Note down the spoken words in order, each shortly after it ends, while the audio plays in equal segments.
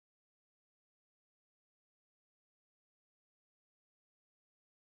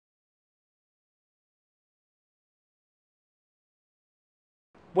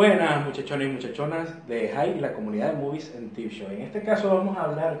Buenas muchachones y muchachonas de High y la comunidad de Movies and TV Show. En este caso vamos a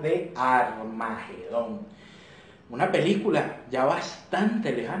hablar de Armageddon. Una película ya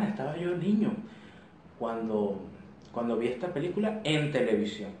bastante lejana, estaba yo niño cuando, cuando vi esta película en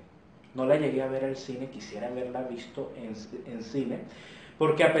televisión. No la llegué a ver al cine, quisiera haberla visto en cine,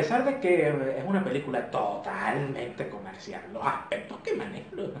 porque a pesar de que es una película totalmente comercial, los aspectos que maneja,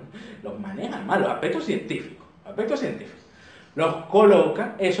 los manejan mal, los aspectos científicos, los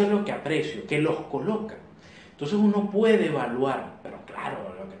coloca, eso es lo que aprecio, que los coloca. Entonces uno puede evaluar, pero claro,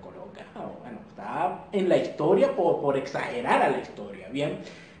 lo que coloca, bueno, está en la historia por exagerar a la historia, ¿bien?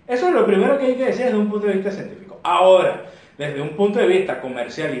 Eso es lo primero que hay que decir desde un punto de vista científico. Ahora, desde un punto de vista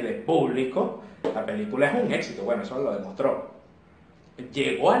comercial y de público, la película es un éxito, bueno, eso lo demostró.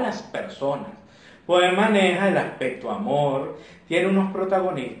 Llegó a las personas, pues maneja el aspecto amor, tiene unos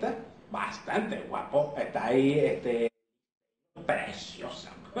protagonistas bastante guapos, está ahí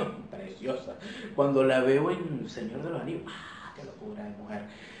preciosa, preciosa. Cuando la veo en Señor de los Anillos, qué locura de mujer.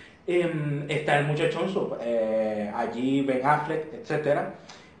 Está el muchachón, allí Ben Affleck, etcétera.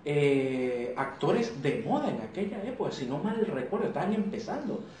 Actores de moda en aquella época, si no mal recuerdo, estaban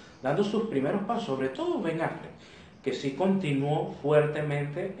empezando, dando sus primeros pasos, sobre todo Ben Affleck, que sí continuó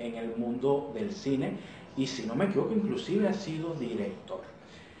fuertemente en el mundo del cine y si no me equivoco, inclusive ha sido director.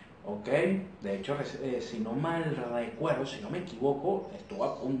 ¿Ok? De hecho, si no mal recuerdo, si no me equivoco, estuvo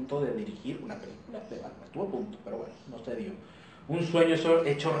a punto de dirigir una película de Batman. Estuvo a punto, pero bueno, no se dio. Un sueño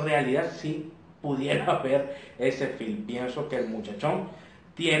hecho realidad si pudiera ver ese film. Pienso que el muchachón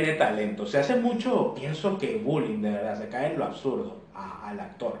tiene talento. Se hace mucho, pienso que bullying, de verdad, se cae en lo absurdo al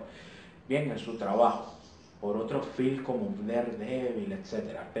actor. Bien, en su trabajo. Por otros films como Daredevil,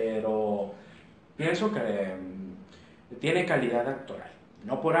 etcétera. Pero pienso que tiene calidad actoral.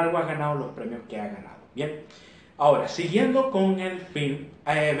 No por algo ha ganado los premios que ha ganado. Bien, ahora, siguiendo con el film,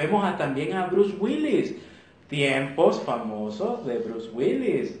 vemos también a Bruce Willis. Tiempos famosos de Bruce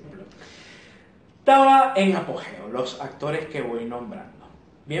Willis. Estaba en apogeo los actores que voy nombrando.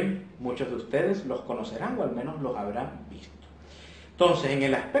 Bien, muchos de ustedes los conocerán o al menos los habrán visto. Entonces, en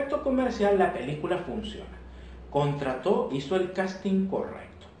el aspecto comercial, la película funciona. Contrató, hizo el casting correcto.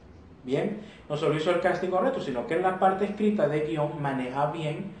 Bien, no solo hizo el casting correcto, sino que en la parte escrita de guión maneja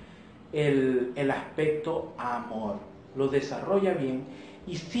bien el aspecto amor, lo desarrolla bien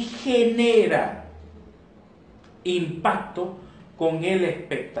y sí genera impacto con el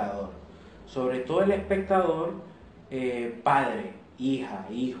espectador, sobre todo el espectador padre, hija,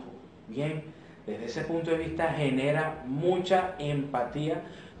 hijo, bien, desde ese punto de vista genera mucha empatía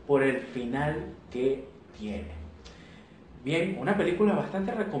por el final que tiene. Bien, una película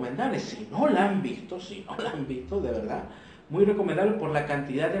bastante recomendable. Si no la han visto, de verdad, muy recomendable por la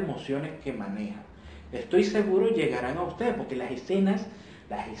cantidad de emociones que maneja. Estoy seguro llegarán a ustedes porque las escenas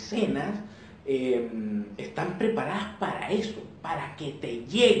están preparadas para eso, para que te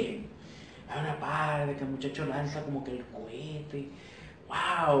lleguen. Hay una parte que el muchacho lanza como que el cohete.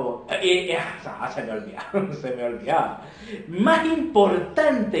 ¡Wow! Se me olvidaba, se me olvidaba. Más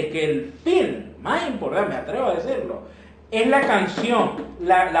importante que el film, más importante, me atrevo a decirlo, es la canción,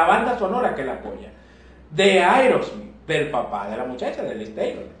 la banda sonora que la apoya. De Aerosmith, del papá de la muchacha, de Liz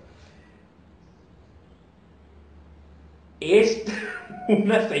Taylor. Es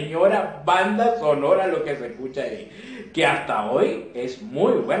una señora banda sonora lo que se escucha ahí. Que hasta hoy es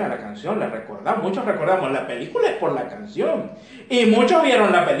muy buena la canción, la recordamos. Muchos recordamos, la película es por la canción. Y muchos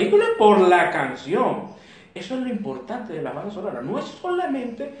vieron la película por la canción. Eso es lo importante de las bandas sonoras. No es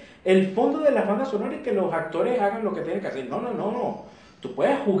solamente el fondo de las bandas sonoras y que los actores hagan lo que tienen que hacer. No, no, no, no. Tú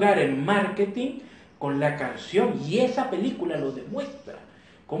puedes jugar en marketing con la canción y esa película lo demuestra.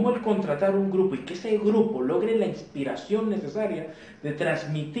 Cómo el contratar un grupo y que ese grupo logre la inspiración necesaria de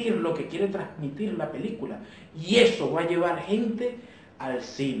transmitir lo que quiere transmitir la película. Y eso va a llevar gente al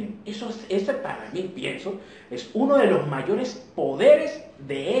cine. Ese para mí, pienso, es uno de los mayores poderes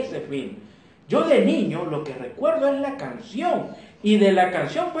de ese film. Yo de niño lo que recuerdo es la canción. Y de la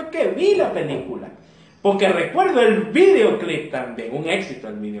canción fue que vi la película. Porque recuerdo el videoclip también, un éxito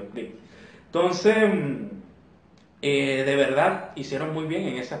el videoclip. Entonces, de verdad hicieron muy bien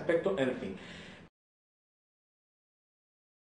en ese aspecto, en fin.